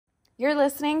You're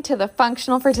listening to the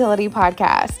Functional Fertility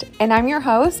Podcast, and I'm your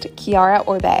host, Kiara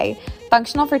Orbe,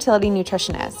 Functional Fertility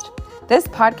Nutritionist. This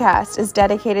podcast is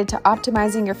dedicated to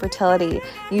optimizing your fertility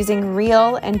using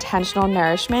real, intentional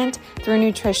nourishment through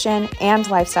nutrition and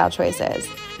lifestyle choices.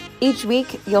 Each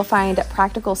week, you'll find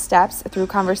practical steps through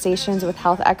conversations with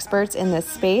health experts in this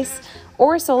space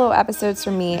or solo episodes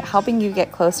from me helping you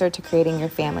get closer to creating your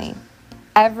family.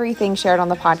 Everything shared on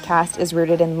the podcast is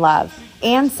rooted in love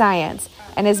and science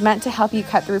and is meant to help you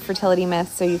cut through fertility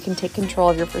myths so you can take control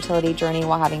of your fertility journey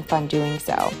while having fun doing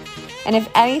so. And if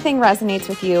anything resonates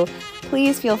with you,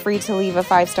 please feel free to leave a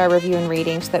 5-star review and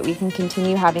rating so that we can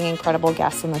continue having incredible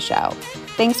guests on the show.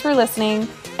 Thanks for listening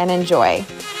and enjoy.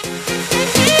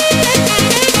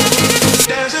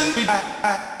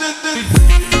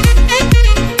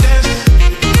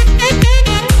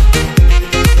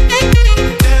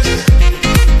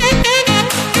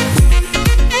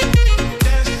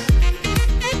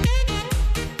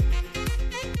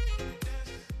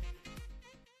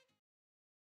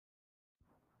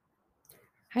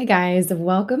 Hi guys,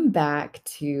 welcome back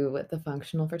to the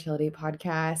Functional Fertility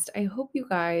Podcast. I hope you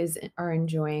guys are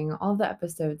enjoying all the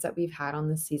episodes that we've had on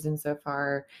this season so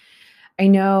far. I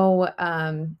know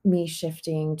me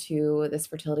shifting to this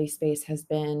fertility space has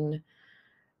been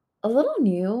a little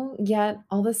new, yet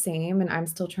all the same, and I'm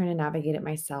still trying to navigate it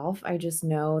myself. I just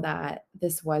know that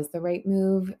this was the right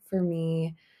move for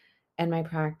me and my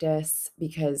practice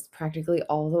because practically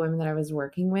all the women that I was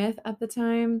working with at the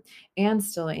time and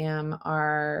still am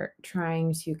are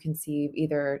trying to conceive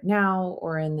either now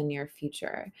or in the near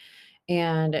future.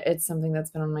 And it's something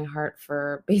that's been on my heart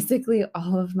for basically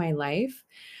all of my life.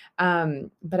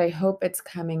 But I hope it's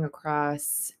coming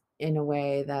across in a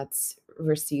way that's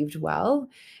received well.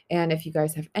 And if you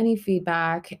guys have any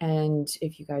feedback and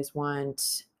if you guys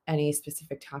want any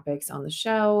specific topics on the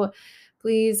show,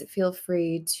 please feel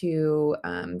free to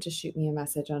just shoot me a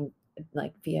message on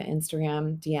like via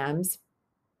Instagram DMs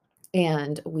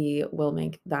and we will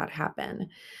make that happen.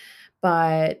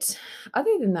 But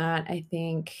other than that, I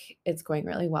think it's going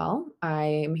really well. I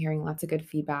am hearing lots of good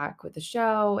feedback with the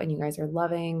show, and you guys are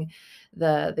loving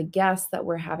the guests that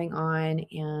we're having on,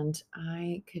 and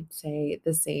I could say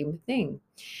the same thing.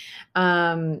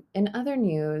 In other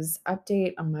news,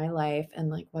 update on my life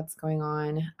and like what's going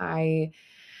on.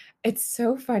 It's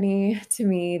so funny to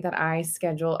me that I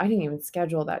didn't even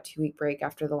schedule that 2-week break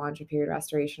after the launch of period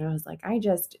restoration. I was like, I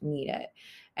just need it.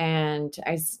 And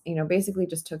basically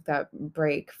just took that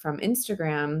break from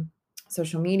Instagram,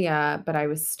 social media, but I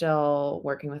was still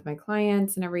working with my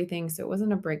clients and everything. So it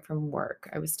wasn't a break from work.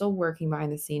 I was still working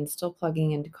behind the scenes, still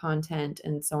plugging into content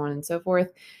and so on and so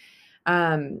forth.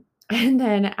 And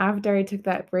then after I took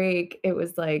that break, it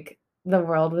was like the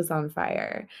world was on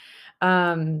fire.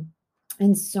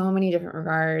 In so many different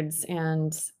regards.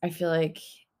 And I feel like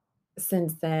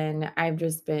since then, I've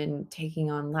just been taking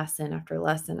on lesson after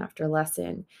lesson after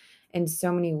lesson in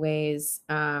so many ways.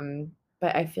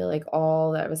 But I feel like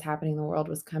all that was happening in the world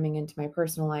was coming into my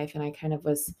personal life, and I kind of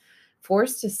was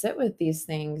forced to sit with these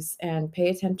things and pay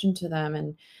attention to them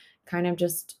and kind of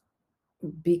just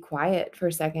be quiet for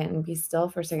a second and be still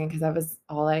for a second because that was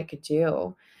all I could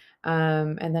do.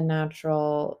 And the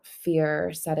natural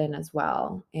fear set in as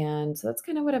well. And so that's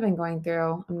kind of what I've been going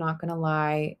through. I'm not going to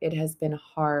lie. It has been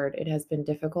hard. It has been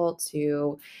difficult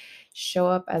to show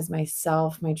up as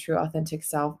myself, my true authentic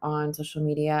self on social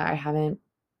media. I haven't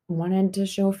wanted to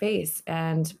show face.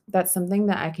 And that's something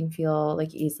that I can feel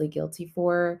like easily guilty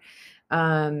for.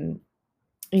 Um,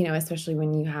 especially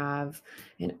when you have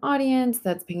an audience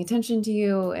that's paying attention to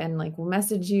you and like will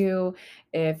message you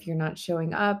if you're not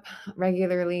showing up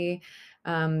regularly.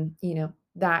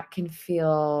 That can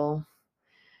feel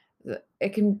it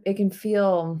can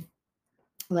feel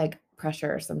like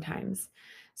pressure sometimes.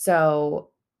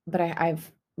 So, but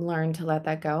I've learned to let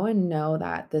that go and know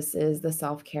that this is the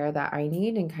self-care that I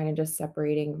need and kind of just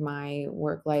separating my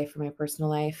work life from my personal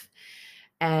life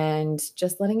and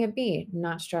just letting it be,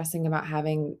 not stressing about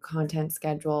having content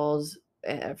scheduled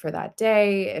for that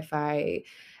day.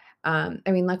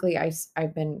 Luckily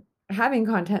I've been having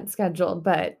content scheduled,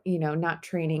 but not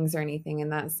trainings or anything.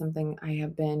 And that's something I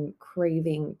have been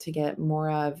craving to get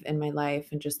more of in my life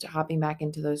and just hopping back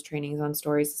into those trainings on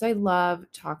stories. So I love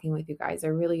talking with you guys. I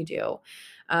really do.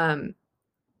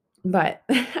 But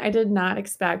I did not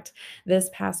expect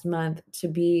this past month to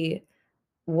be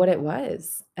what it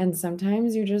was. And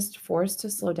sometimes you're just forced to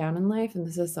slow down in life. And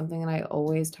this is something that I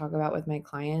always talk about with my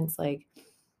clients. Like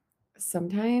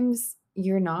sometimes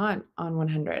you're not on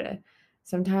 100.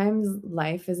 Sometimes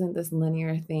life isn't this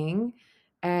linear thing.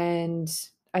 And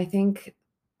I think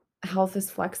health is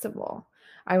flexible.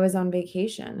 I was on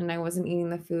vacation and I wasn't eating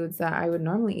the foods that I would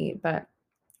normally eat, but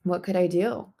what could I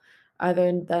do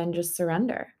other than just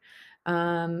surrender?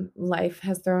 Life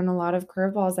has thrown a lot of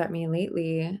curveballs at me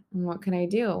lately. And what can I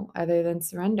do other than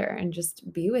surrender and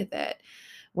just be with it?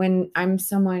 When I'm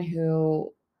someone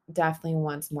who definitely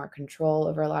wants more control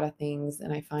over a lot of things,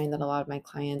 and I find that a lot of my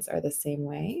clients are the same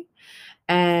way.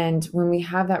 And when we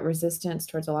have that resistance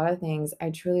towards a lot of things,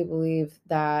 I truly believe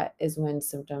that is when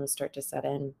symptoms start to set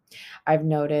in. I've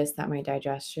noticed that my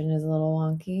digestion is a little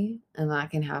wonky, and that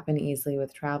can happen easily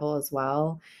with travel as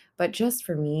well. But just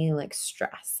for me, like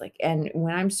stress, like, and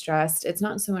when I'm stressed, it's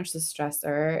not so much the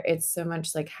stressor, it's so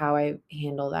much like how I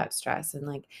handle that stress. And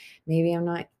like maybe I'm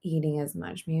not eating as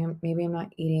much, maybe I'm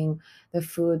not eating the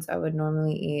foods I would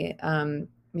normally eat.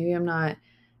 Maybe I'm not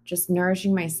just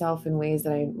nourishing myself in ways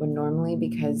that I would normally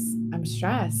because I'm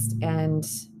stressed. And,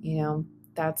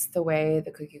 that's the way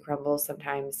the cookie crumbles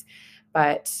sometimes.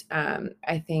 But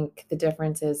I think the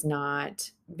difference is not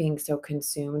being so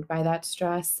consumed by that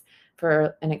stress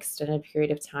for an extended period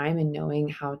of time and knowing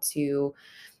how to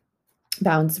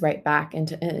bounce right back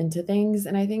into things.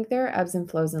 And I think there are ebbs and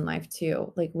flows in life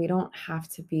too. Like we're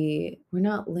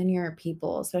not linear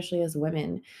people, especially as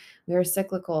women. We are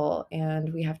cyclical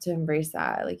and we have to embrace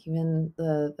that. Like even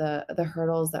the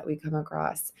hurdles that we come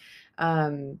across.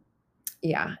 Um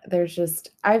yeah,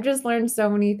 I've just learned so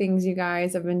many things, you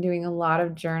guys. I've been doing a lot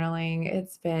of journaling.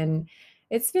 It's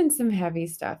been some heavy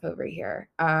stuff over here.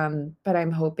 But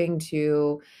I'm hoping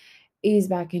to ease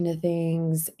back into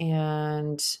things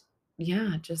and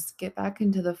yeah, just get back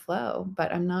into the flow.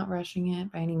 But I'm not rushing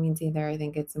it by any means either. I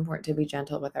think it's important to be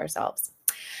gentle with ourselves.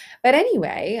 But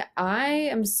anyway, I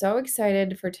am so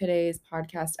excited for today's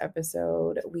podcast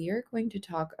episode. We are going to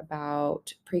talk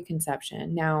about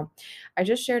preconception. Now, I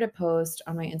just shared a post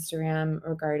on my Instagram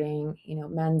regarding,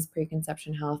 men's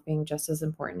preconception health being just as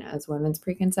important as women's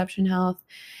preconception health.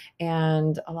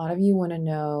 And a lot of you want to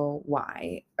know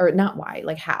why, or not why,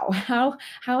 like how.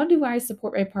 How do I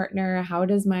support my partner? How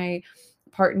does my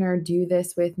partner do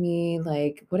this with me?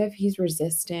 Like, what if he's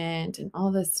resistant and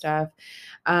all this stuff?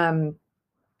 Um,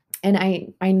 and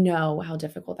I know how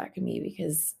difficult that can be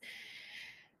because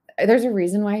there's a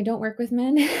reason why I don't work with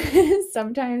men.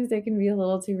 Sometimes they can be a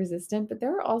little too resistant, but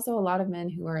there are also a lot of men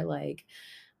who are like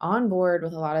on board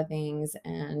with a lot of things.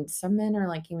 And some men are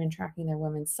like even tracking their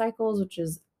women's cycles, which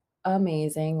is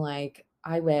amazing. Like,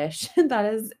 I wish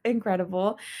that is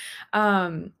incredible.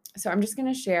 So I'm just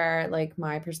going to share like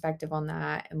my perspective on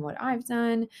that and what I've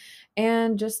done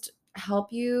and just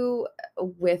help you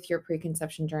with your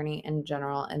preconception journey in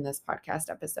general in this podcast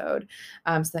episode,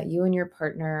 so that you and your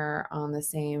partner are on the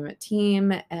same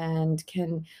team and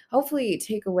can hopefully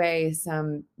take away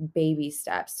some baby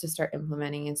steps to start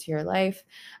implementing into your life,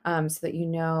 so that you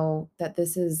know that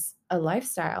this is a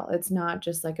lifestyle. It's not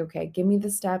just like, okay, give me the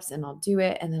steps and I'll do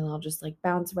it. And then I'll just like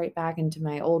bounce right back into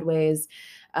my old ways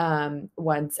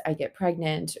once I get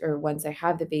pregnant or once I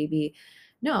have the baby.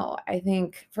 No, I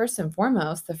think first and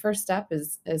foremost, the first step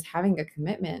is having a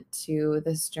commitment to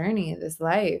this journey, this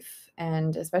life,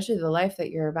 and especially the life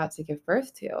that you're about to give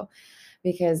birth to.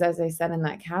 Because as I said in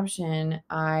that caption,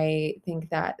 I think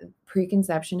that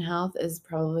preconception health is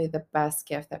probably the best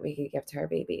gift that we could give to our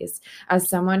babies. As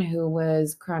someone who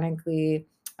was chronically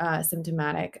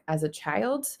symptomatic as a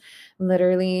child,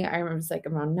 literally, I was like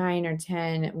around 9 or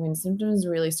 10 when symptoms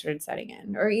really started setting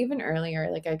in, or even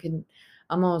earlier. Like I could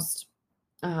almost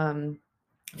um,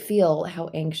 feel how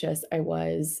anxious I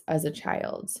was as a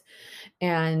child.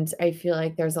 And I feel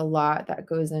like there's a lot that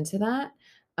goes into that.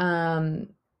 Um,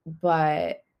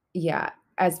 but yeah,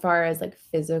 as far as like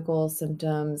physical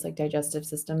symptoms, like digestive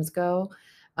systems go,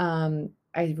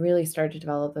 I really started to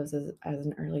develop those as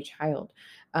an early child.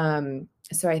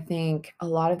 So I think a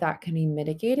lot of that can be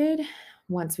mitigated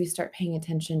once we start paying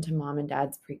attention to mom and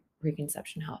dad's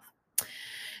preconception health.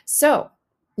 So,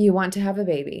 you want to have a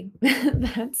baby.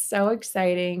 That's so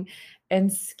exciting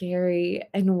and scary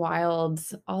and wild,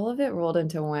 all of it rolled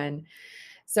into one.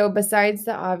 So, besides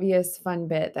the obvious fun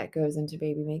bit that goes into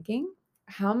baby making,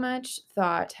 how much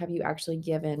thought have you actually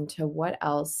given to what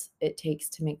else it takes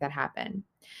to make that happen?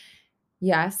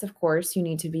 Yes, of course, you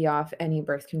need to be off any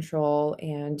birth control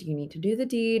and you need to do the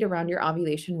deed around your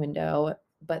ovulation window,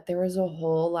 but there is a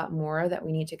whole lot more that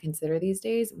we need to consider these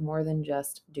days, more than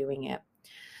just doing it.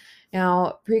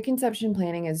 Now, preconception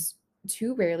planning is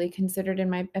too rarely considered, in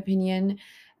my opinion,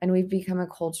 and we've become a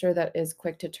culture that is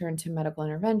quick to turn to medical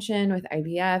intervention with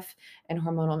IVF and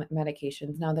hormonal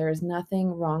medications. Now, there is nothing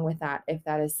wrong with that if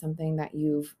that is something that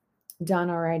you've done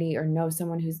already or know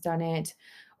someone who's done it,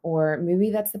 or maybe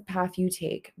that's the path you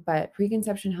take. But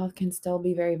preconception health can still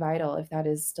be very vital if that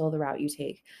is still the route you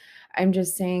take. I'm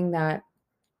just saying that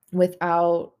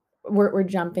without we're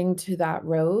jumping to that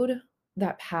road,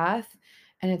 that path,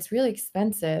 and it's really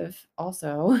expensive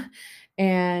also,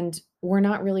 and we're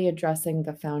not really addressing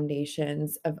the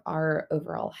foundations of our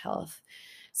overall health.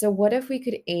 So what if we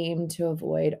could aim to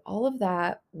avoid all of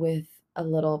that with a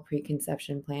little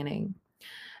preconception planning?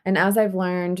 And as I've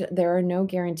learned, there are no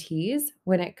guarantees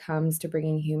when it comes to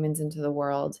bringing humans into the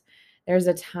world. There's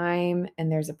a time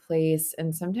and there's a place,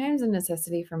 and sometimes a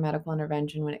necessity for medical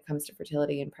intervention when it comes to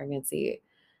fertility and pregnancy.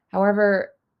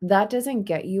 However, that doesn't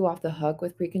get you off the hook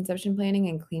with preconception planning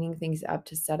and cleaning things up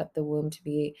to set up the womb to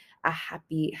be a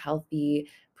happy, healthy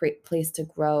place to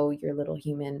grow your little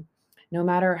human. No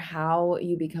matter how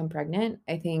you become pregnant,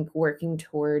 I think working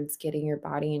towards getting your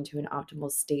body into an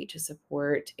optimal state to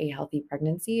support a healthy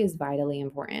pregnancy is vitally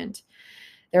important.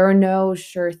 There are no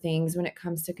sure things when it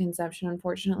comes to conception,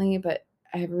 unfortunately, but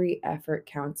every effort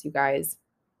counts, you guys.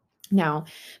 Now,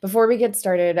 before we get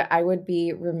started, I would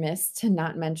be remiss to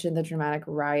not mention the dramatic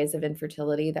rise of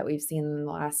infertility that we've seen in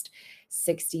the last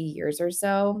 60 years or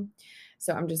so.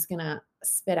 So I'm just going to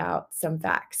spit out some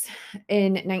facts.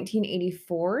 In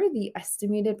 1984, the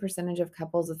estimated percentage of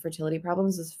couples with fertility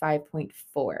problems was 5.4%.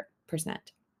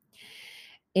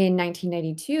 In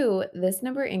 1992, this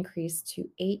number increased to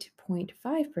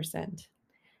 8.5%.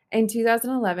 In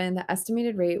 2011, the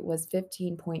estimated rate was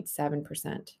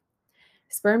 15.7%.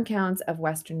 Sperm counts of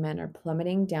Western men are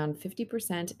plummeting down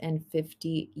 50% in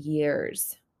 50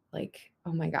 years. Like,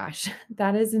 oh my gosh,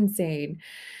 that is insane.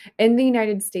 In the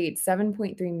United States,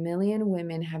 7.3 million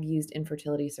women have used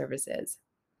infertility services,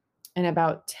 and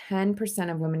about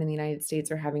 10% of women in the United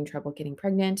States are having trouble getting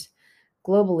pregnant.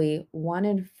 Globally, 1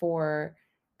 in 4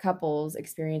 couples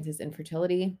experiences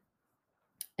infertility.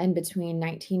 And between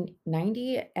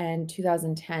 1990 and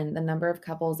 2010, the number of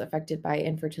couples affected by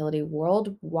infertility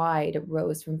worldwide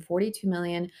rose from 42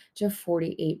 million to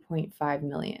 48.5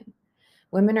 million.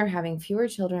 Women are having fewer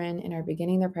children and are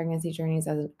beginning their pregnancy journeys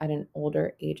at an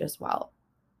older age as well.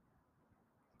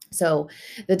 So,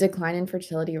 the decline in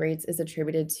fertility rates is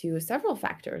attributed to several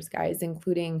factors, guys,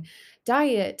 including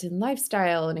diet and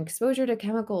lifestyle and exposure to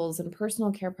chemicals and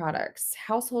personal care products,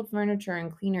 household furniture and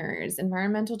cleaners,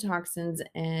 environmental toxins,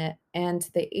 and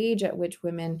the age at which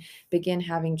women begin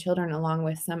having children, along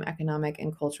with some economic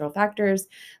and cultural factors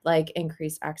like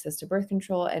increased access to birth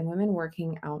control and women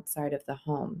working outside of the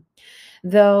home.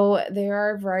 Though there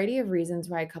are a variety of reasons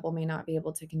why a couple may not be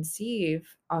able to conceive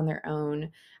on their own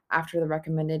after the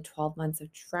recommended 12 months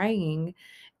of trying,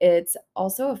 it's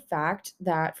also a fact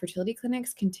that fertility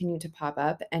clinics continue to pop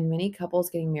up, and many couples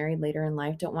getting married later in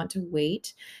life don't want to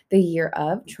wait the year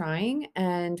of trying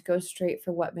and go straight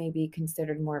for what may be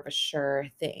considered more of a sure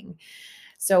thing.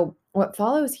 So, what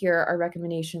follows here are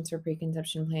recommendations for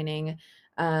preconception planning,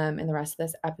 in the rest of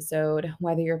this episode,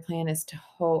 whether your plan is to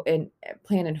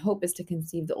plan and hope is to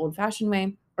conceive the old-fashioned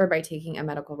way or by taking a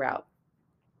medical route.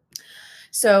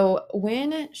 So,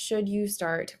 when should you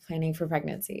start planning for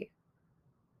pregnancy?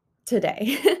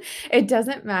 Today. It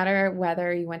doesn't matter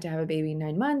whether you want to have a baby in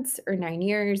 9 months or 9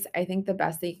 years. I think the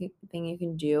best thing you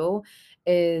can do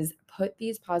is put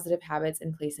these positive habits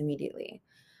in place immediately.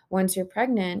 Once you're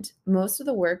pregnant, most of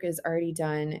the work is already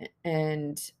done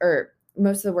or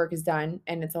most of the work is done,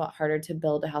 and it's a lot harder to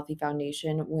build a healthy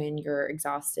foundation when you're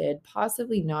exhausted,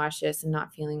 possibly nauseous and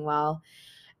not feeling well.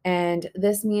 And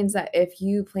this means that if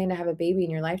you plan to have a baby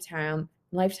in your lifetime,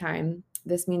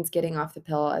 this means getting off the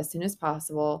pill as soon as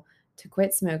possible, to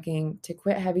quit smoking, to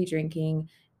quit heavy drinking,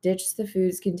 ditch the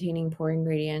foods containing poor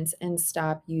ingredients, and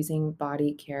stop using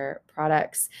body care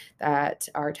products that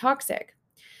are toxic.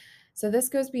 So this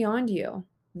goes beyond you.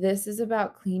 This is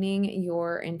about cleaning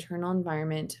your internal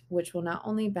environment, which will not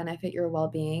only benefit your well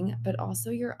being, but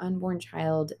also your unborn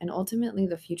child and ultimately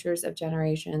the futures of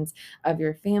generations of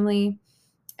your family.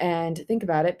 And think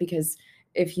about it, because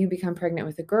if you become pregnant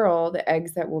with a girl, the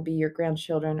eggs that will be your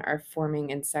grandchildren are forming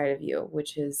inside of you,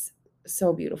 which is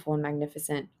so beautiful and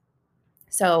magnificent.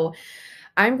 So,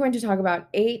 I'm going to talk about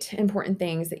 8 important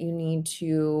things that you need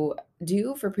to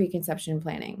do for preconception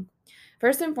planning.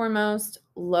 First and foremost,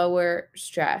 lower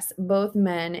stress, both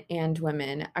men and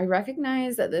women. I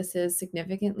recognize that this is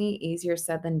significantly easier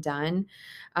said than done.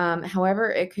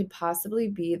 However, it could possibly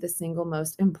be the single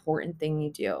most important thing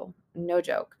you do. No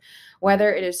joke.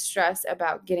 Whether it is stress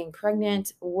about getting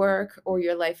pregnant, work, or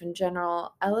your life in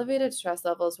general, elevated stress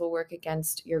levels will work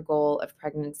against your goal of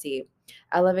pregnancy.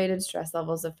 Elevated stress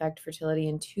levels affect fertility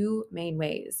in 2 main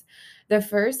ways. The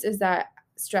first is that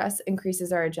stress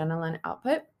increases our adrenaline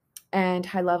output, and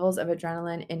high levels of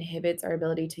adrenaline inhibits our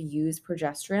ability to use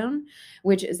progesterone,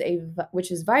 which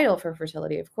is vital for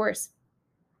fertility, of course.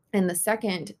 And the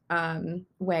second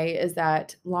way is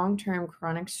that long-term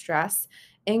chronic stress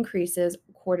increases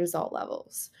cortisol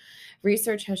levels.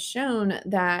 Research has shown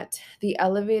that the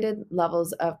elevated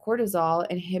levels of cortisol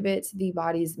inhibit the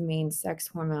body's main sex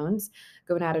hormones,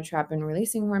 gonadotropin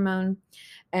releasing hormone,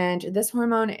 and this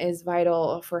hormone is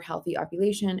vital for healthy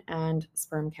ovulation and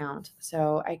sperm count.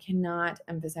 So I cannot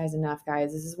emphasize enough,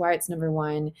 guys. This is why it's number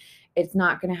one. It's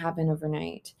not going to happen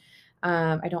overnight.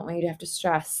 I don't want you to have to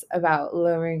stress about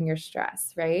lowering your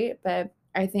stress, right? But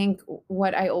I think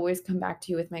what I always come back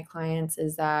to with my clients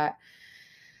is that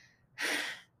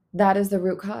that is the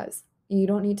root cause. You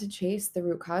don't need to chase the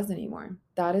root cause anymore.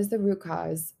 That is the root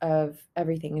cause of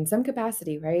everything in some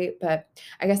capacity, right? But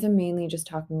I guess I'm mainly just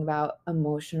talking about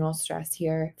emotional stress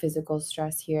here, physical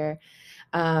stress here.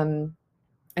 Um,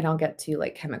 and I'll get to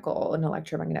like chemical and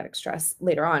electromagnetic stress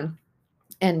later on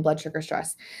and blood sugar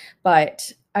stress.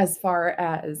 But as far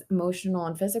as emotional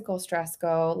and physical stress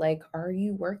go, like, are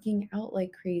you working out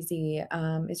like crazy?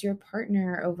 Is your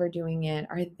partner overdoing it?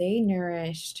 Are they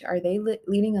nourished? Are they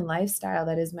leading a lifestyle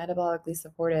that is metabolically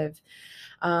supportive?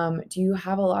 Do you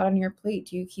have a lot on your plate?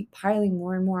 Do you keep piling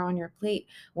more and more on your plate?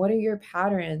 What are your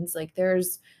patterns? Like,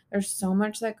 there's so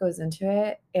much that goes into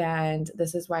it, and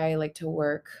this is why I like to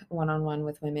work one-on-one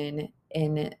with women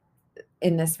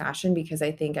in this fashion, because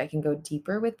I think I can go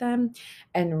deeper with them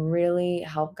and really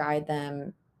help guide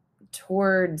them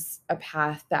towards a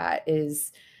path that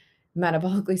is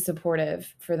metabolically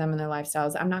supportive for them and their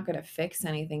lifestyles. I'm not going to fix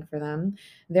anything for them.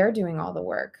 They're doing all the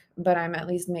work, but I'm at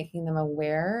least making them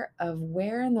aware of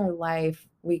where in their life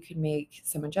we could make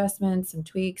some adjustments, some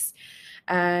tweaks.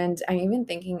 And I'm even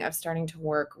thinking of starting to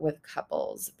work with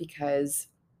couples, because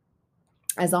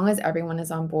as long as everyone is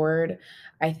on board,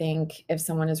 I think if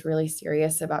someone is really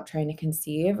serious about trying to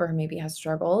conceive or maybe has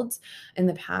struggled in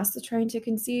the past with trying to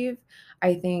conceive,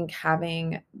 I think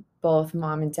having both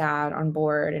mom and dad on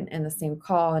board and the same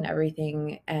call and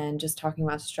everything, and just talking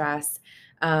about stress,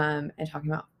 and talking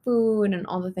about food and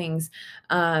all the things,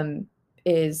 um,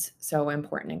 is so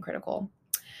important and critical.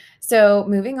 So,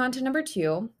 moving on to number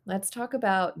two, let's talk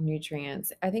about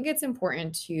nutrients. I think it's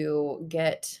important to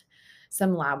get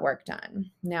some lab work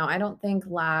done. Now, I don't think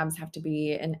labs have to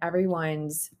be in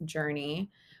everyone's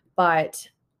journey, but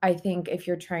I think if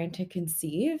you're trying to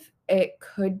conceive, it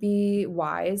could be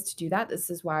wise to do that. This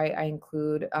is why I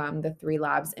include the 3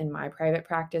 labs in my private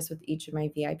practice with each of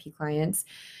my VIP clients.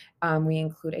 We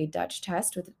include a Dutch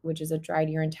test, which is a dried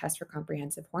urine test for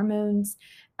comprehensive hormones,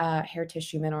 hair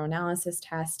tissue mineral analysis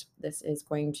test. This is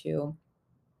going to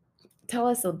tell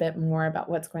us a bit more about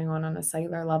what's going on a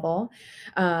cellular level.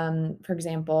 For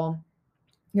example,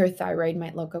 your thyroid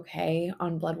might look okay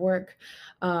on blood work,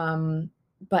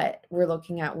 but we're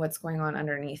looking at what's going on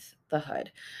underneath the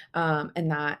hood,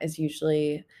 and that is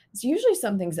usually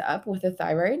something's up with the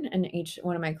thyroid in each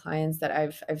one of my clients that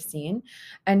I've seen.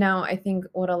 And now I think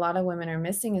what a lot of women are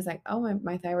missing is like, oh,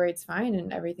 my thyroid's fine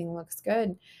and everything looks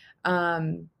good.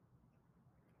 Um,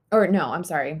 or no, I'm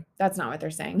sorry. That's not what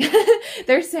they're saying.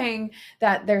 They're saying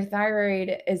that their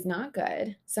thyroid is not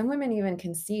good. Some women even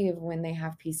conceive when they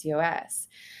have PCOS.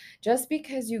 Just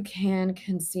because you can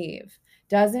conceive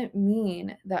doesn't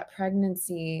mean that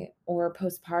pregnancy or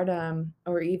postpartum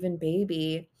or even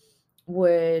baby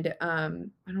would, I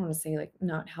don't want to say like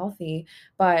not healthy,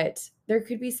 but there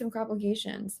could be some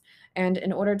complications. And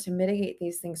in order to mitigate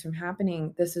these things from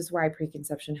happening, this is why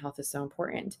preconception health is so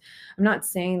important. I'm not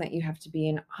saying that you have to be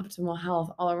in optimal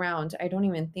health all around. I don't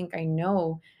even think I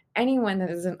know anyone that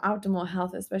is in optimal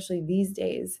health, especially these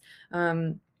days.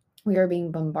 We are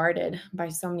being bombarded by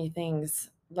so many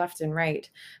things left and right.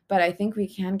 But I think we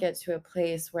can get to a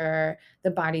place where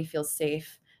the body feels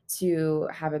safe to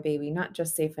have a baby, not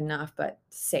just safe enough, but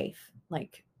safe,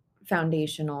 like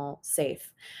foundational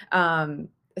safe.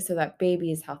 So that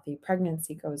baby is healthy,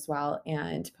 pregnancy goes well,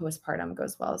 and postpartum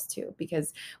goes well as too,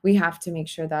 because we have to make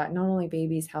sure that not only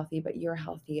baby's healthy, but you're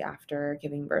healthy after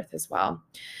giving birth as well.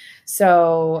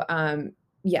 So,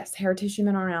 yes, hair tissue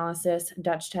mineral analysis,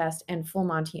 Dutch test, and full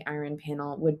Monty iron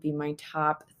panel would be my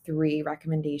top 3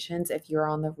 recommendations if you're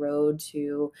on the road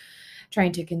to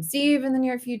trying to conceive in the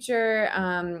near future,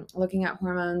 looking at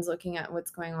hormones, looking at what's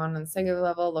going on the cellular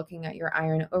level, looking at your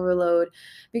iron overload.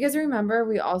 Because remember,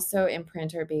 we also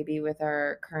imprint our baby with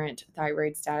our current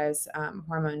thyroid status,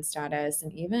 hormone status,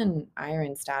 and even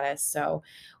iron status. So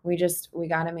we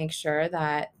got to make sure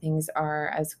that things are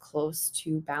as close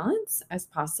to balance as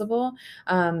possible,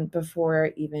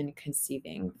 before even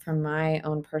conceiving, from my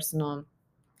own personal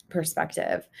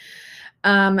perspective.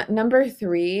 Number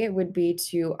 3 would be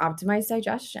to optimize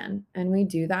digestion, and we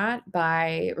do that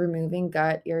by removing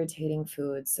gut irritating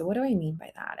foods. So what do I mean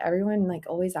by that? Everyone, like,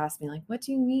 always asks me, like, "What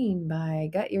do you mean by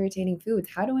gut irritating foods?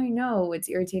 How do I know what's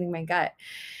irritating my gut?"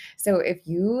 So if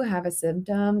you have a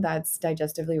symptom that's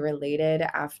digestively related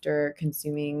after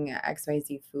consuming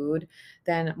XYZ food,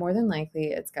 then more than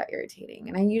likely it's gut irritating.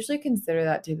 And I usually consider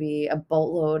that to be a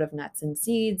boatload of nuts and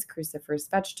seeds, cruciferous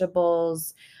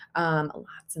vegetables,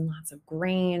 lots and lots of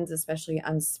grains, especially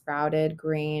unsprouted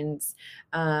grains.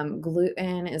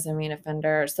 Gluten is a main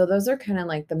offender. So those are kind of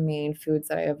like the main foods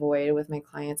that I avoid with my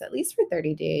clients, at least for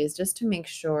 30 days, just to make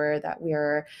sure that we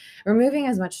are removing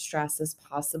as much stress as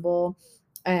possible.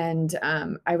 And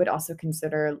I would also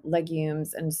consider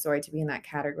legumes and soy to be in that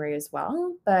category as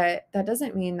well. But that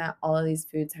doesn't mean that all of these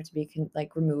foods have to be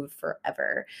like removed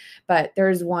forever. But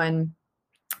there's one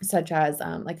such as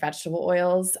like vegetable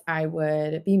oils. I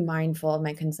would be mindful of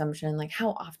my consumption. Like,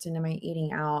 how often am I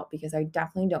eating out? Because I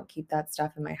definitely don't keep that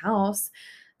stuff in my house.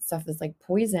 Stuff is like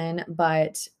poison.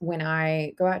 But when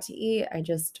I go out to eat, I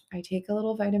take a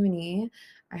little vitamin E.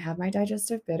 I have my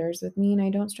digestive bitters with me and I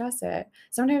don't stress it.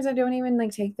 Sometimes I don't even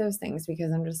like take those things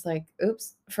because I'm just like,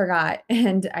 oops, forgot.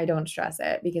 And I don't stress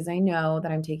it because I know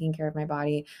that I'm taking care of my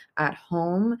body at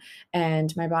home,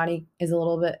 and my body is a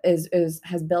little bit is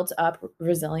has built up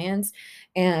resilience,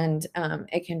 and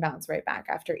it can bounce right back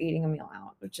after eating a meal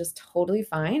out, which is totally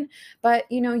fine. But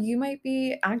you might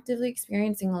be actively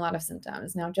experiencing a lot of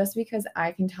symptoms now. Just because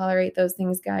I can tolerate those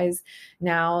things, guys,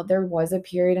 now there was a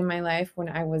period in my life when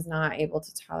I was not able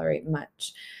to tolerate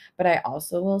much. But I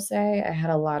also will say I had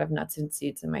a lot of nuts and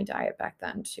seeds in my diet back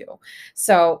then too.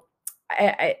 So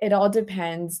it all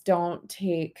depends. Don't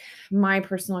take my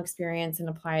personal experience and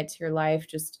apply it to your life.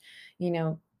 Just, you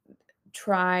know,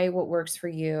 try what works for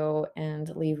you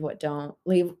and leave what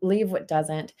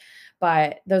doesn't.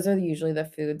 But those are usually the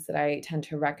foods that I tend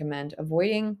to recommend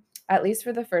avoiding, at least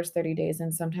for the first 30 days.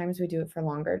 And sometimes we do it for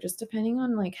longer, just depending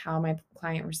on like how my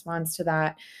client responds to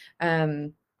that.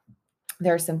 Um,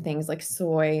 there are some things like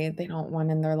soy they don't want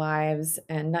in their lives,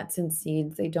 and nuts and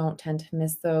seeds, they don't tend to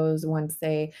miss those once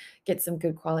they get some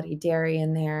good quality dairy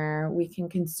in there. We can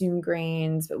consume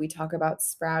grains, but we talk about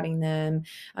sprouting them.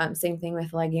 Same thing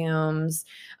with legumes.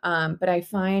 But I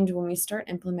find when we start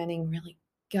implementing really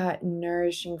gut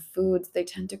nourishing foods, they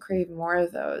tend to crave more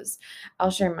of those.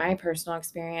 I'll share my personal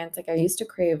experience. Like, I used to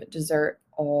crave dessert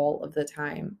all of the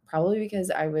time, probably because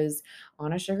I was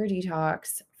on a sugar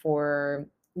detox for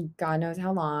God knows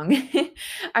how long.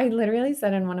 I literally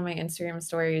said in one of my Instagram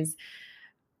stories,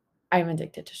 "I'm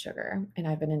addicted to sugar," and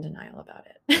I've been in denial about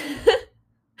it.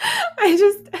 I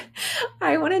just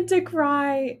I wanted to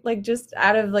cry, like, just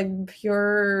out of, like,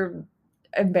 pure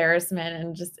embarrassment,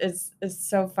 and just it's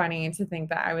so funny to think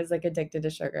that I was, like, addicted to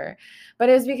sugar. But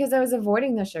it was because I was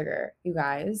avoiding the sugar, you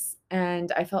guys,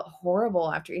 and I felt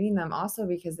horrible after eating them also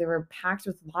because they were packed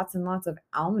with lots and lots of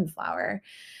almond flour.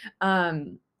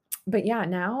 Um, but yeah,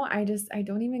 now I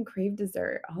don't even crave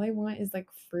dessert. All I want is like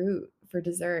fruit for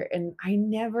dessert. And I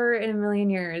never in a million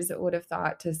years would have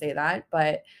thought to say that,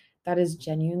 but that is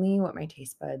genuinely what my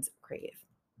taste buds crave.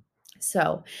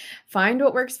 So, find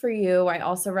what works for you. I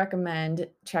also recommend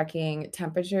checking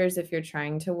temperatures if you're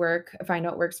trying to find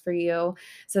what works for you.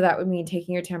 So, that would mean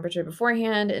taking your temperature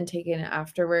beforehand and taking it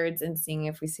afterwards and seeing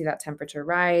if we see that temperature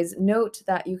rise. Note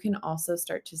that you can also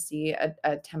start to see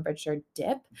a temperature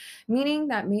dip, meaning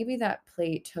that maybe that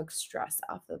plate took stress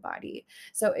off the body.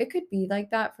 So, it could be like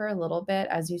that for a little bit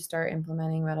as you start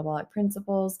implementing metabolic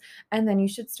principles. And then you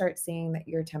should start seeing that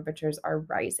your temperatures are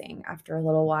rising after a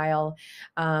little while.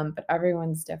 But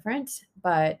everyone's different,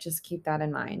 but just keep that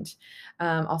in mind.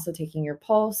 Also, taking your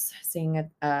pulse, seeing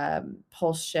a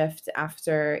pulse shift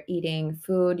after eating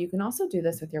food. You can also do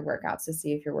this with your workouts to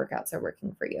see if your workouts are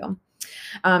working for you.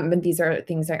 But these are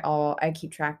things I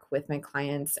keep track with my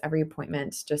clients every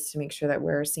appointment just to make sure that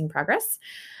we're seeing progress.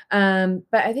 But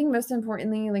I think most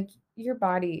importantly, like, your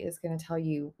body is going to tell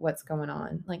you what's going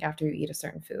on, like, after you eat a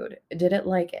certain food. Did it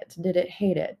like it? Did it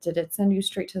hate it? Did it send you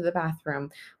straight to the bathroom?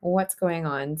 What's going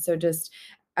on? So just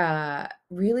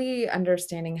really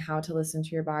understanding how to listen to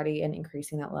your body and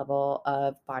increasing that level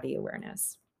of body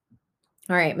awareness.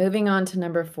 All right, moving on to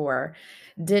number 4,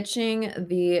 ditching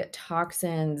the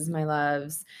toxins, my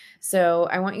loves. So,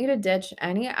 I want you to ditch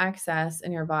any excess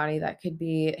in your body that could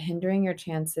be hindering your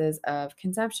chances of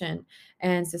conception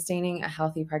and sustaining a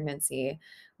healthy pregnancy.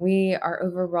 We are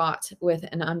overwrought with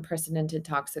an unprecedented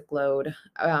toxic load.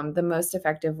 The most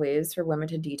effective ways for women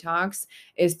to detox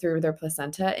is through their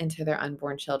placenta into their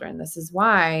unborn children. This is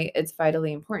why it's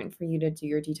vitally important for you to do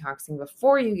your detoxing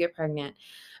before you get pregnant,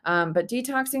 But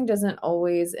detoxing doesn't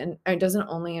always, and it doesn't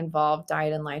only involve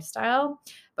diet and lifestyle,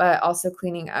 but also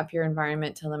cleaning up your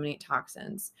environment to eliminate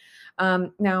toxins.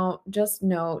 Now, just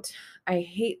note, I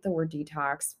hate the word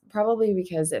detox, probably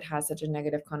because it has such a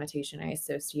negative connotation. I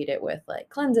associate it with like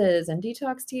cleanses and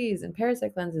detox teas and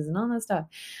parasite cleanses and all that stuff.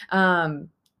 Um,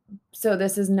 so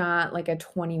this is not like a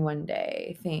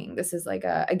 21-day thing. This is like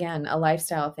again, a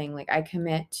lifestyle thing. Like I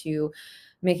commit to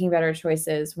making better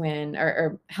choices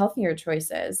or healthier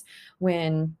choices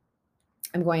when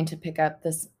I'm going to pick up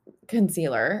this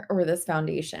concealer or this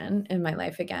foundation in my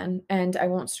life again, and I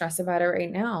won't stress about it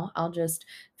right now. I'll just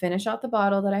finish out the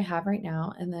bottle that I have right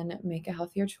now and then make a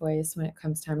healthier choice when it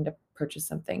comes time to purchase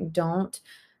something. Don't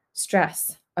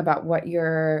stress about what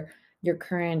your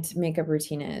current makeup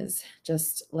routine is.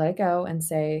 Just let it go and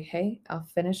say, "Hey, I'll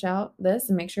finish out this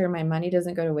and make sure my money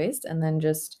doesn't go to waste," and then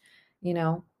just,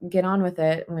 get on with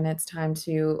it when it's time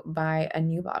to buy a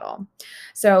new bottle.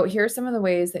 So, here are some of the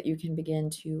ways that you can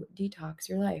begin to detox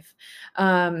your life.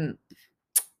 Um,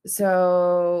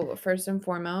 so, first and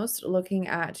foremost, looking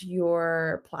at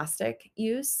your plastic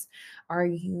use. Are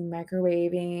you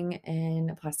microwaving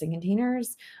in plastic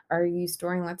containers? Are you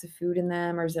storing lots of food in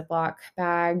them or Ziploc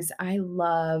bags? I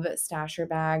love stasher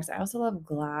bags. I also love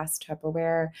glass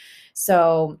Tupperware.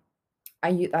 So,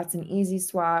 that's an easy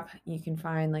swap. You can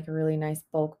find like a really nice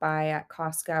bulk buy at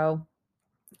Costco.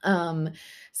 um,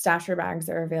 Stasher bags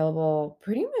are available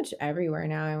pretty much everywhere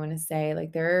now, I wanna say,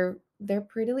 like, they're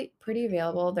pretty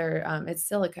available, it's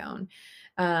silicone,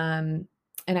 um,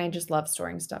 and I just love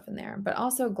storing stuff in there, but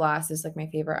also glass is, like, my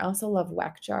favorite. I also love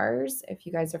Weck jars, if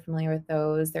you guys are familiar with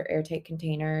those, they're airtight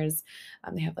containers,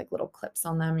 they have, like, little clips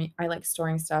on them. I like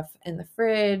storing stuff in the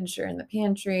fridge or in the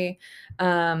pantry,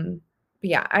 but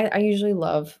yeah, I usually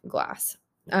love glass.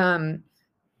 Um,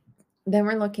 then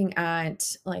we're looking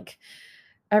at, like,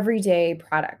 everyday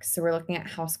products. So we're looking at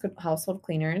household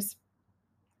cleaners.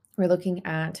 We're looking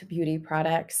at beauty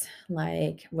products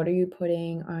like what are you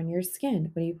putting on your skin?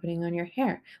 What are you putting on your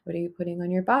hair? What are you putting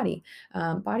on your body?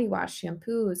 Body wash,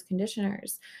 shampoos,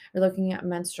 conditioners. We're looking at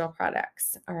menstrual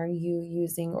products. Are you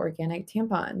using organic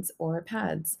tampons or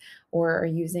pads? Or are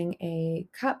you using a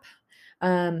cup?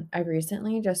 I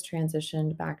recently just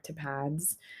transitioned back to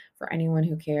pads for anyone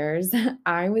who cares.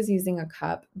 I was using a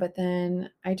cup, but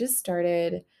then I just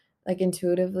started like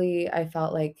intuitively, I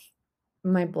felt like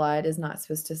my blood is not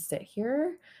supposed to sit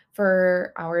here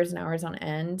for hours and hours on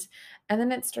end. And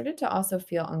then it started to also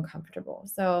feel uncomfortable.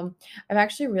 So I've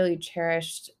actually really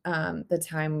cherished the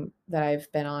time that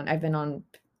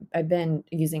I've been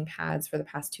using pads for the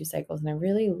past 2 cycles, and I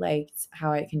really liked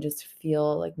how I can just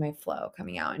feel, like, my flow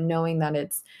coming out and knowing that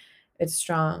it's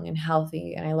strong and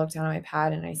healthy, and I look down at my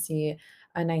pad and I see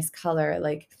a nice color,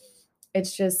 like,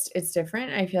 it's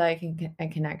different. I feel like I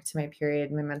connect to my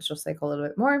period, my menstrual cycle a little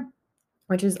bit more,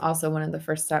 which is also one of the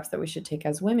first steps that we should take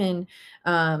as women,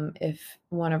 if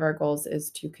one of our goals is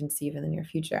to conceive in the near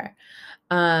future.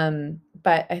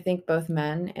 But I think both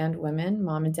men and women,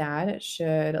 mom and dad,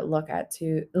 should look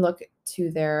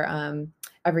to their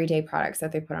everyday products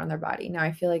that they put on their body. Now,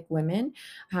 I feel like women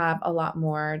have a lot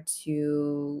more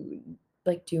to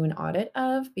like do an audit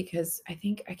of because I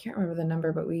can't remember the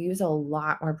number, but we use a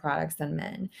lot more products than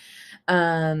men.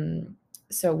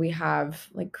 So we have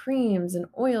like creams and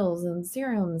oils and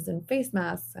serums and face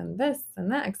masks and this and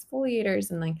that,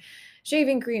 exfoliators and like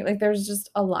shaving cream. Like there's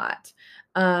just a lot.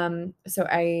 So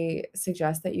I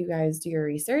suggest that you guys do your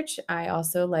research. I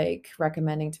also like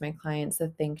recommending to my clients the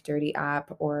Think Dirty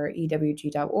app or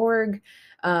ewg.org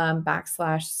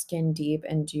 /skin deep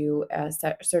and do a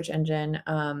search engine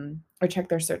or check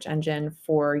their search engine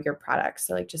for your products.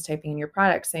 So like just typing in your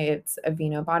product, say it's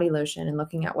Aveeno body lotion and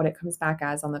looking at what it comes back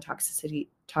as on the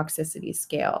toxicity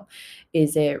scale.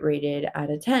 Is it rated at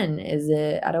a 10? Is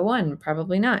it at a 1?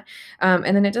 Probably not.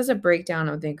 And then it does a breakdown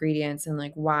of the ingredients and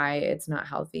like why it's not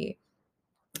healthy,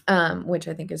 which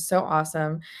I think is so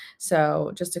awesome.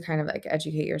 So just to kind of like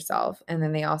educate yourself. And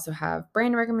then they also have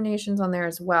brand recommendations on there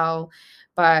as well.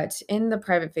 But in the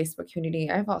private Facebook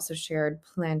community, I've also shared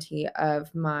plenty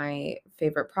of my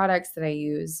favorite products that I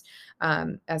use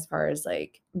as far as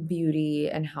like beauty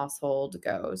and household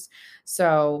goes.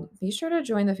 So be sure to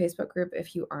join the Facebook group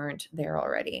if you aren't there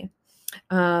already.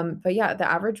 But yeah, the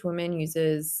average woman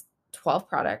uses 12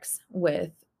 products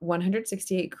with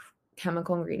 168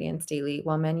 chemical ingredients daily,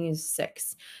 while men use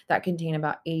 6 that contain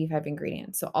about 85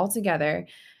 ingredients. So altogether,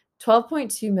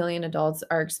 12.2 million adults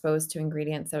are exposed to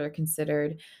ingredients that are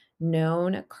considered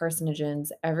known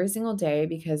carcinogens every single day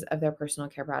because of their personal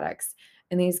care products.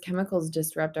 And these chemicals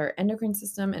disrupt our endocrine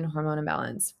system and hormone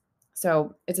imbalance.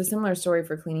 So it's a similar story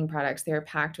for cleaning products. They are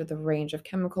packed with a range of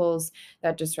chemicals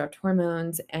that disrupt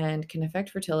hormones and can affect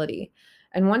fertility.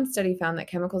 And one study found that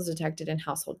chemicals detected in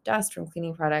household dust from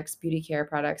cleaning products, beauty care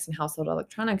products, and household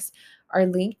electronics are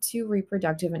linked to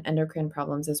reproductive and endocrine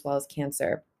problems as well as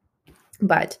cancer.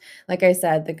 But like I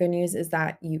said, the good news is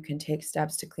that you can take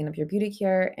steps to clean up your beauty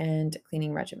care and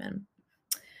cleaning regimen.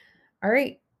 All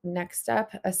right. Next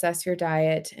up, assess your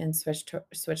diet and switch to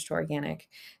organic.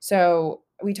 So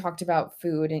we talked about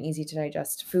food and easy to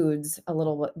digest foods a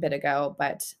little bit ago,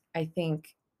 but I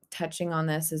think touching on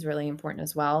this is really important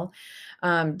as well.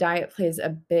 Diet plays a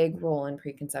big role in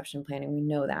preconception planning. We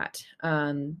know that,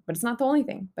 but it's not the only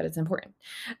thing, but it's important.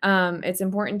 It's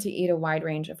important to eat a wide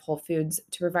range of whole foods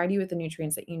to provide you with the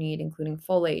nutrients that you need, including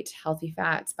folate, healthy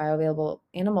fats, bioavailable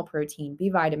animal protein, B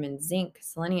vitamins, zinc,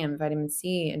 selenium, vitamin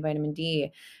C, and vitamin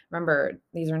D. Remember,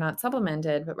 these are not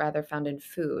supplemented, but rather found in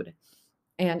food.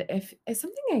 And if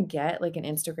something I get, like an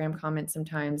Instagram comment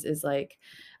sometimes, is like,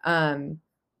 um,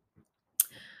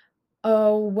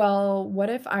 "Oh, well, what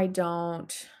if I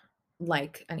don't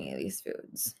like any of these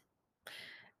foods?"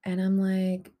 And I'm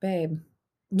like, "Babe,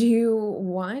 do you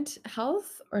want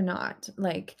health or not?"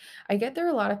 Like, I get there are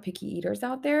a lot of picky eaters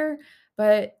out there,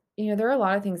 but, there are a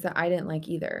lot of things that I didn't like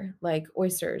either, like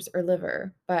oysters or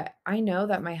liver, but I know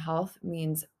that my health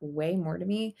means way more to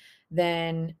me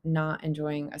than not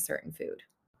enjoying a certain food.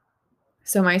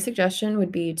 So my suggestion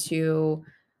would be to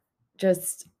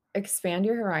just expand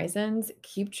your horizons,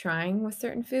 keep trying with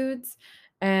certain foods,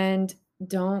 and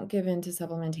don't give in to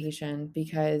supplementation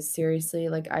because seriously,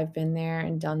 like I've been there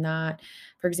and done that.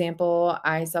 For example,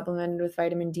 I supplemented with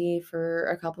vitamin D for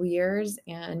a couple years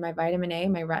and my vitamin A,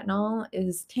 my retinol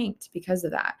is tanked because of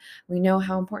that. We know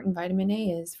how important vitamin A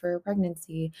is for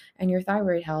pregnancy and your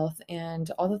thyroid health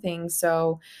and all the things.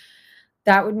 So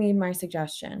that would be my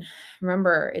suggestion.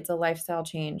 Remember, it's a lifestyle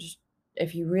change.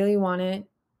 If you really want it,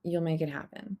 you'll make it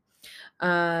happen.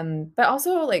 But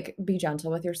also, like, be gentle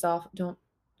with yourself. Don't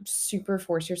super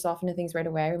force yourself into things right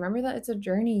away. Remember that it's a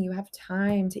journey. You have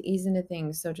time to ease into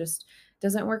things. So just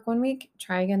doesn't work one week,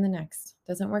 try again the next.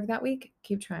 Doesn't work that week,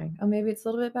 keep trying. Oh, maybe it's a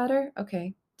little bit better.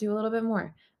 Okay, do a little bit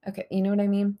more. Okay, you know what I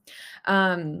mean?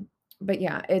 Um, but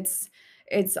yeah, it's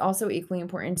also equally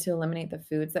important to eliminate the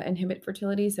foods that inhibit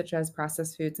fertility, such as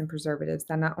processed foods and preservatives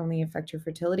that not only affect your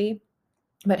fertility,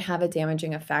 but have a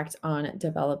damaging effect on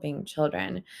developing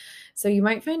children. So you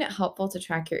might find it helpful to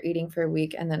track your eating for a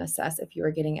week and then assess if you are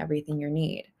getting everything you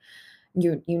need.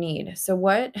 So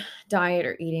what diet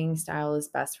or eating style is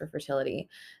best for fertility?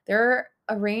 There are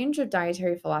a range of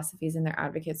dietary philosophies and their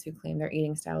advocates who claim their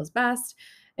eating style is best.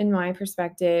 In my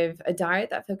perspective, a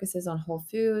diet that focuses on whole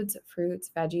foods,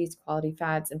 fruits, veggies, quality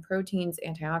fats and proteins,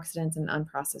 antioxidants and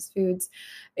unprocessed foods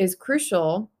is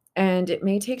crucial, and it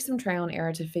may take some trial and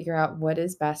error to figure out what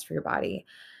is best for your body.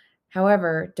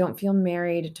 However, don't feel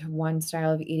married to one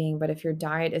style of eating, but if your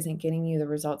diet isn't getting you the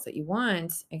results that you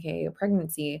want, aka a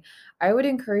pregnancy, I would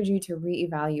encourage you to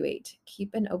reevaluate,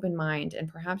 keep an open mind, and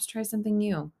perhaps try something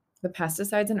new. The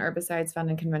pesticides and herbicides found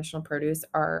in conventional produce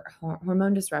are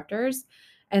hormone disruptors,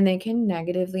 and they can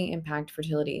negatively impact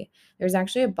fertility. There's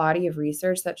actually a body of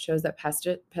research that shows that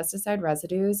pesticide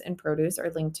residues in produce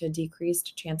are linked to a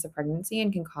decreased chance of pregnancy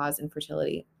and can cause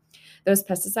infertility. Those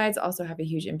pesticides also have a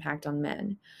huge impact on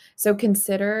men. So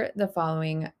consider the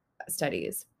following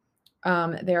studies.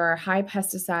 There are high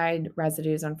pesticide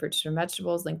residues on fruits and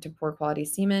vegetables linked to poor quality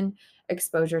semen.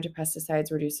 Exposure to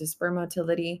pesticides reduces sperm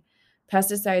motility.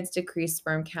 Pesticides decrease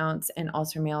sperm counts and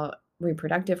alter male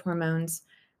reproductive hormones.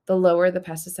 The lower the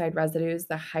pesticide residues,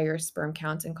 the higher sperm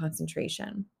counts and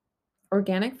concentration.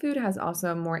 Organic food has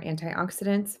also more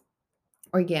antioxidants.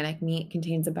 Organic meat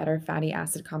contains a better fatty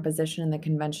acid composition than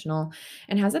conventional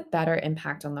and has a better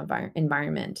impact on the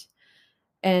environment.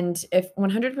 And if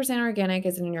 100% organic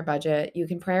isn't in your budget, you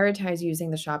can prioritize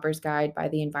using the Shopper's Guide by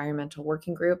the Environmental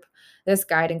Working Group. This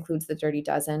guide includes the Dirty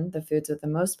Dozen, the foods with the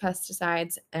most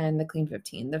pesticides, and the Clean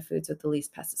 15, the foods with the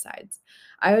least pesticides.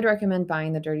 I would recommend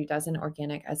buying the Dirty Dozen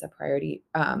organic as a priority.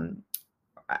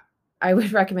 I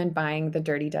would recommend buying the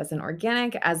Dirty Dozen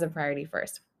organic as a priority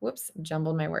first. Whoops,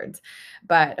 jumbled my words,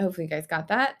 but hopefully you guys got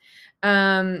that.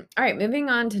 All right, moving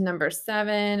on to number 7,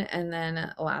 and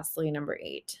then lastly, number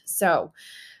 8. So,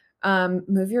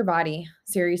 move your body.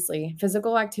 Seriously,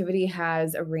 physical activity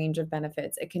has a range of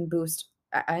benefits. It can boost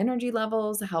energy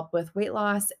levels, help with weight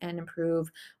loss, and improve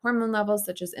hormone levels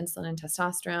such as insulin and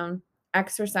testosterone.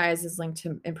 Exercise is linked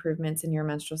to improvements in your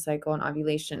menstrual cycle and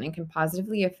ovulation and can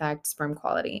positively affect sperm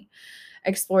quality.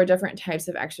 Explore different types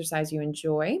of exercise you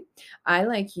enjoy. I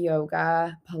like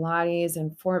yoga, Pilates,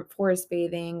 and forest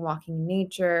bathing, walking in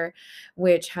nature,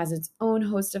 which has its own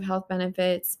host of health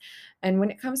benefits. And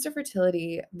when it comes to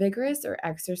fertility, vigorous or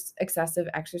excessive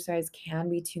exercise can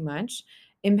be too much,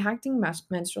 impacting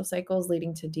menstrual cycles,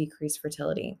 leading to decreased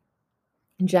fertility.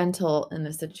 Gentle in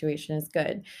this situation is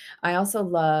good. I also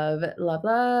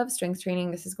love strength training.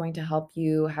 This is going to help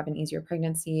you have an easier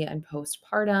pregnancy and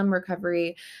postpartum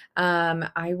recovery.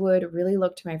 I would really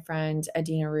look to my friend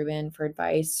Adina Rubin for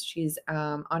advice. She's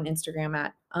on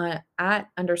Instagram at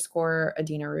underscore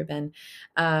Adina Rubin.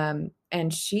 And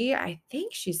I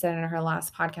think she said in her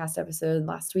last podcast episode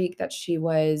last week that she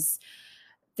was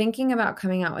thinking about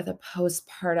coming out with a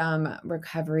postpartum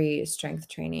recovery strength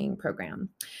training program.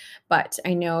 But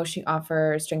I know she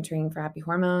offers strength training for happy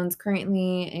hormones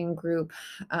currently in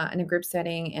a group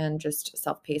setting and just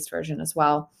self-paced version as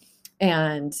well.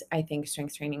 And I think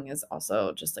strength training is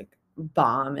also just like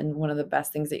bomb and one of the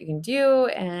best things that you can do.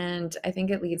 And I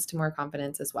think it leads to more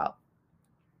confidence as well.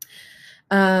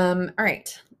 All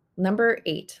right. Number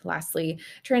 8, lastly,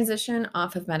 transition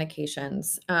off of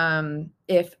medications,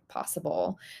 if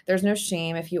possible. There's no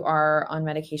shame if you are on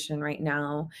medication right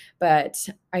now, but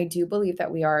I do believe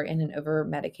that we are in an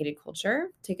over-medicated culture.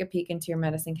 Take a peek into your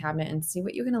medicine cabinet and see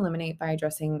what you can eliminate by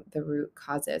addressing the root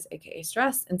causes, aka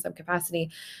stress and subcapacity,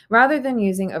 rather than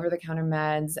using over-the-counter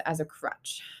meds as a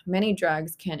crutch. Many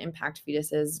drugs can impact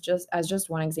fetuses. Just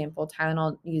one example,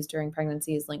 Tylenol used during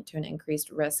pregnancy is linked to an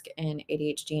increased risk in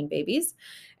ADHD in babies.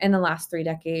 In the last 3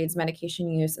 decades, medication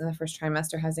use in the first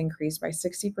trimester has increased by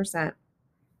 60%,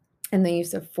 and the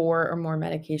use of 4 or more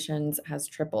medications has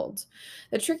tripled.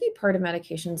 The tricky part of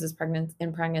medications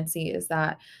in pregnancy is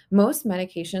that most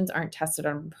medications aren't tested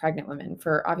on pregnant women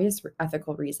for obvious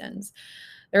ethical reasons.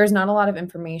 There is not a lot of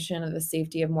information of the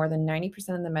safety of more than 90%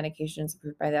 of the medications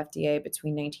approved by the FDA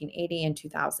between 1980 and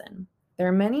 2000. There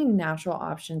are many natural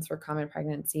options for common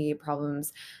pregnancy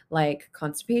problems like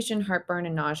constipation, heartburn,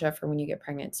 and nausea for when you get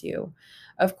pregnant too.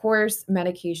 Of course,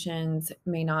 medications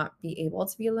may not be able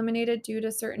to be eliminated due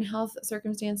to certain health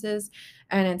circumstances,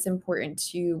 and it's important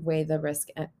to weigh the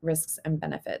risks and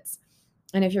benefits.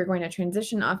 And if you're going to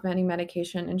transition off any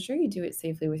medication, ensure you do it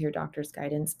safely with your doctor's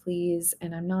guidance, please.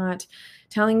 And I'm not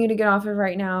telling you to get off it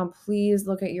right now. Please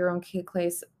look at your own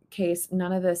case.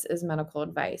 None of this is medical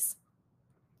advice.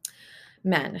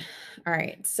 Men. All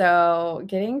right. So,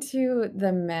 getting to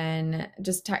the men,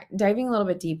 just diving a little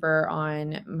bit deeper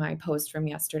on my post from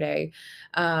yesterday.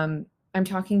 I'm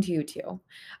talking to you too.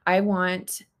 I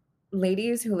want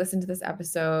ladies who listen to this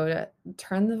episode,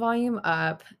 turn the volume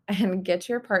up and get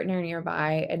your partner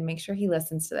nearby and make sure he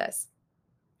listens to this.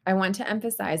 I want to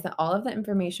emphasize that all of the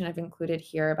information I've included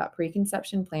here about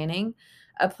preconception planning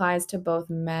applies to both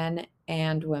men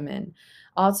and women.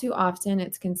 All too often,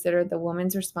 it's considered the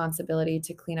woman's responsibility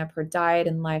to clean up her diet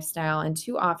and lifestyle, and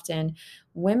too often,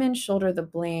 women shoulder the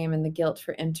blame and the guilt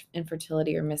for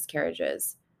infertility or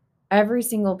miscarriages. Every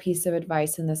single piece of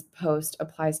advice in this post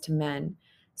applies to men.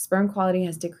 Sperm quality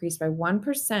has decreased by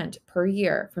 1% per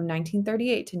year from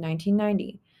 1938 to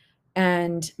 1990,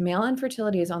 and male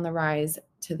infertility is on the rise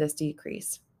to this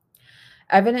decrease.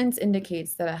 Evidence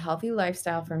indicates that a healthy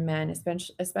lifestyle for men,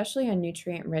 especially a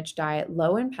nutrient rich diet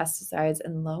low in pesticides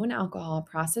and low in alcohol,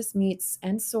 processed meats,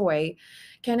 and soy,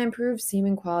 can improve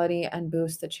semen quality and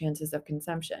boost the chances of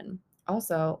conception.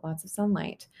 Also, lots of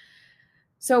sunlight.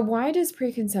 So, why does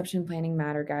preconception planning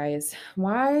matter, guys?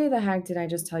 Why the heck did I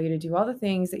just tell you to do all the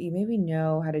things that you maybe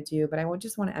know how to do, but I would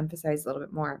just want to emphasize a little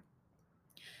bit more?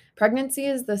 Pregnancy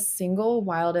is the single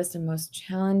wildest and most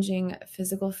challenging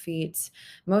physical feat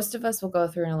most of us will go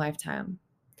through in a lifetime.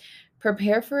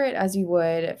 Prepare for it as you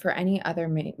would for any other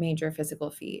major physical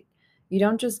feat. You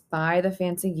don't just buy the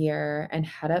fancy gear and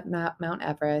head up Mount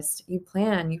Everest. You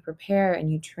plan, you prepare, and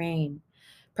you train.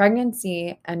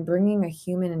 Pregnancy and bringing a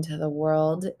human into the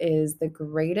world is the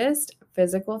greatest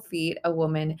physical feat a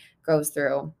woman goes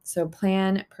through. So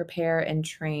plan, prepare, and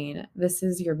train. This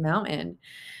is your mountain.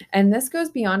 And this goes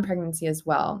beyond pregnancy as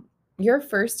well. Your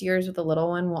first years with a little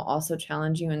one will also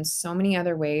challenge you in so many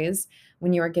other ways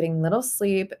when you are getting little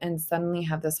sleep and suddenly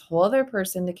have this whole other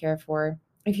person to care for.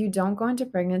 If you don't go into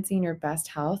pregnancy in your best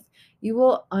health, you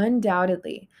will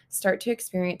undoubtedly start to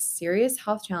experience serious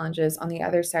health challenges on the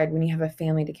other side when you have a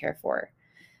family to care for.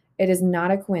 It is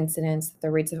not a coincidence that the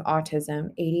rates of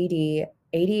autism, ADD,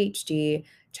 ADHD,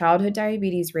 childhood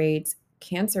diabetes rates,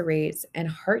 cancer rates, and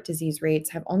heart disease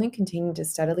rates have only continued to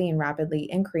steadily and rapidly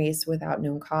increase without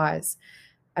known cause.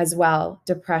 as well.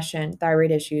 Depression,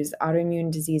 thyroid issues,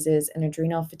 autoimmune diseases, and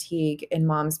adrenal fatigue in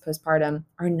moms postpartum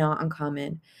are not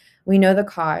uncommon. We know the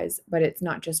cause, but it's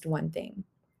not just one thing.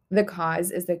 The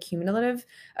cause is the cumulative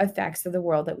effects of the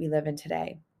world that we live in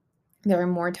today. There are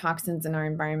more toxins in our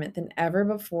environment than ever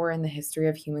before in the history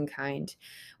of humankind.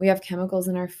 We have chemicals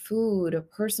in our food,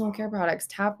 personal care products,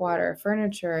 tap water,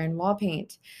 furniture, and wall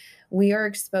paint. We are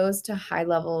exposed to high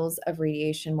levels of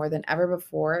radiation more than ever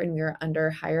before, and we are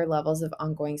under higher levels of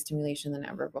ongoing stimulation than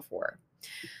ever before.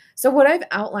 So, what I've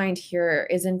outlined here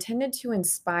is intended to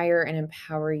inspire and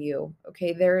empower you.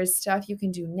 Okay, there is stuff you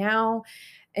can do now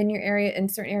in your area, in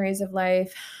certain areas of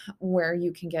life where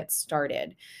you can get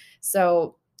started.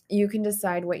 So, you can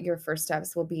decide what your first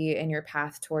steps will be in your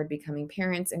path toward becoming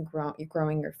parents and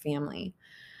growing your family.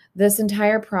 This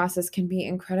entire process can be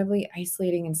incredibly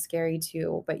isolating and scary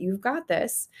too, but you've got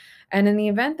this. And in the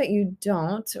event that you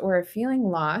don't or are feeling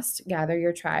lost, gather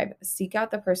your tribe. Seek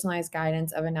out the personalized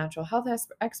guidance of a natural health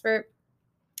expert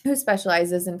who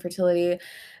specializes in fertility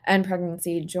and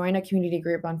pregnancy. Join a community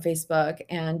group on Facebook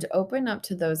and open up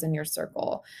to those in your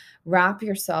circle. Wrap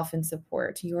yourself in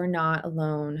support. You are not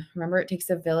alone. Remember, it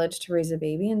takes a village to raise a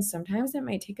baby, and sometimes it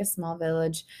might take a small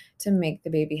village to make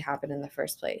the baby happen in the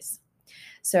first place.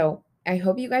 So I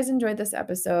hope you guys enjoyed this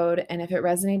episode. And if it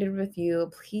resonated with you,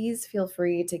 please feel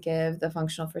free to give the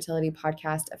Functional Fertility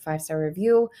Podcast a 5-star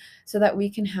review so that we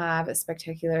can have a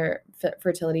spectacular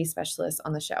fertility specialist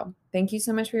on the show. Thank you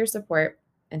so much for your support.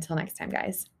 Until next time,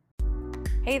 guys.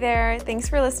 Hey there. Thanks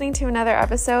for listening to another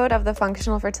episode of the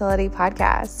Functional Fertility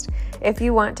Podcast. If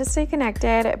you want to stay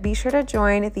connected, be sure to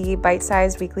join the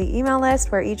bite-sized weekly email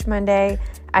list where each Monday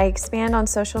I expand on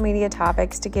social media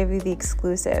topics to give you the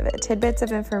exclusive tidbits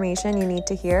of information you need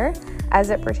to hear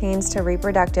as it pertains to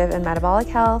reproductive and metabolic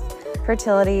health,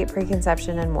 fertility,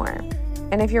 preconception, and more.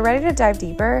 And if you're ready to dive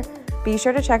deeper, be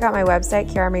sure to check out my website,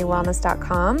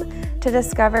 kiaramariewellness.com, to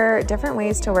discover different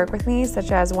ways to work with me,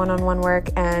 such as one-on-one work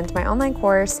and my online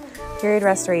course, Period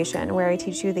Restoration, where I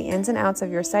teach you the ins and outs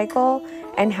of your cycle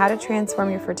and how to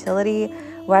transform your fertility,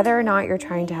 whether or not you're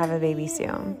trying to have a baby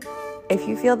soon. If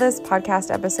you feel this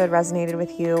podcast episode resonated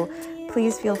with you,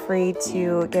 please feel free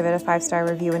to give it a 5-star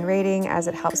review and rating, as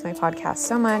it helps my podcast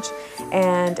so much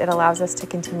and it allows us to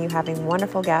continue having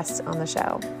wonderful guests on the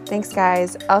show. Thanks,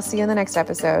 guys. I'll see you in the next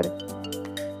episode.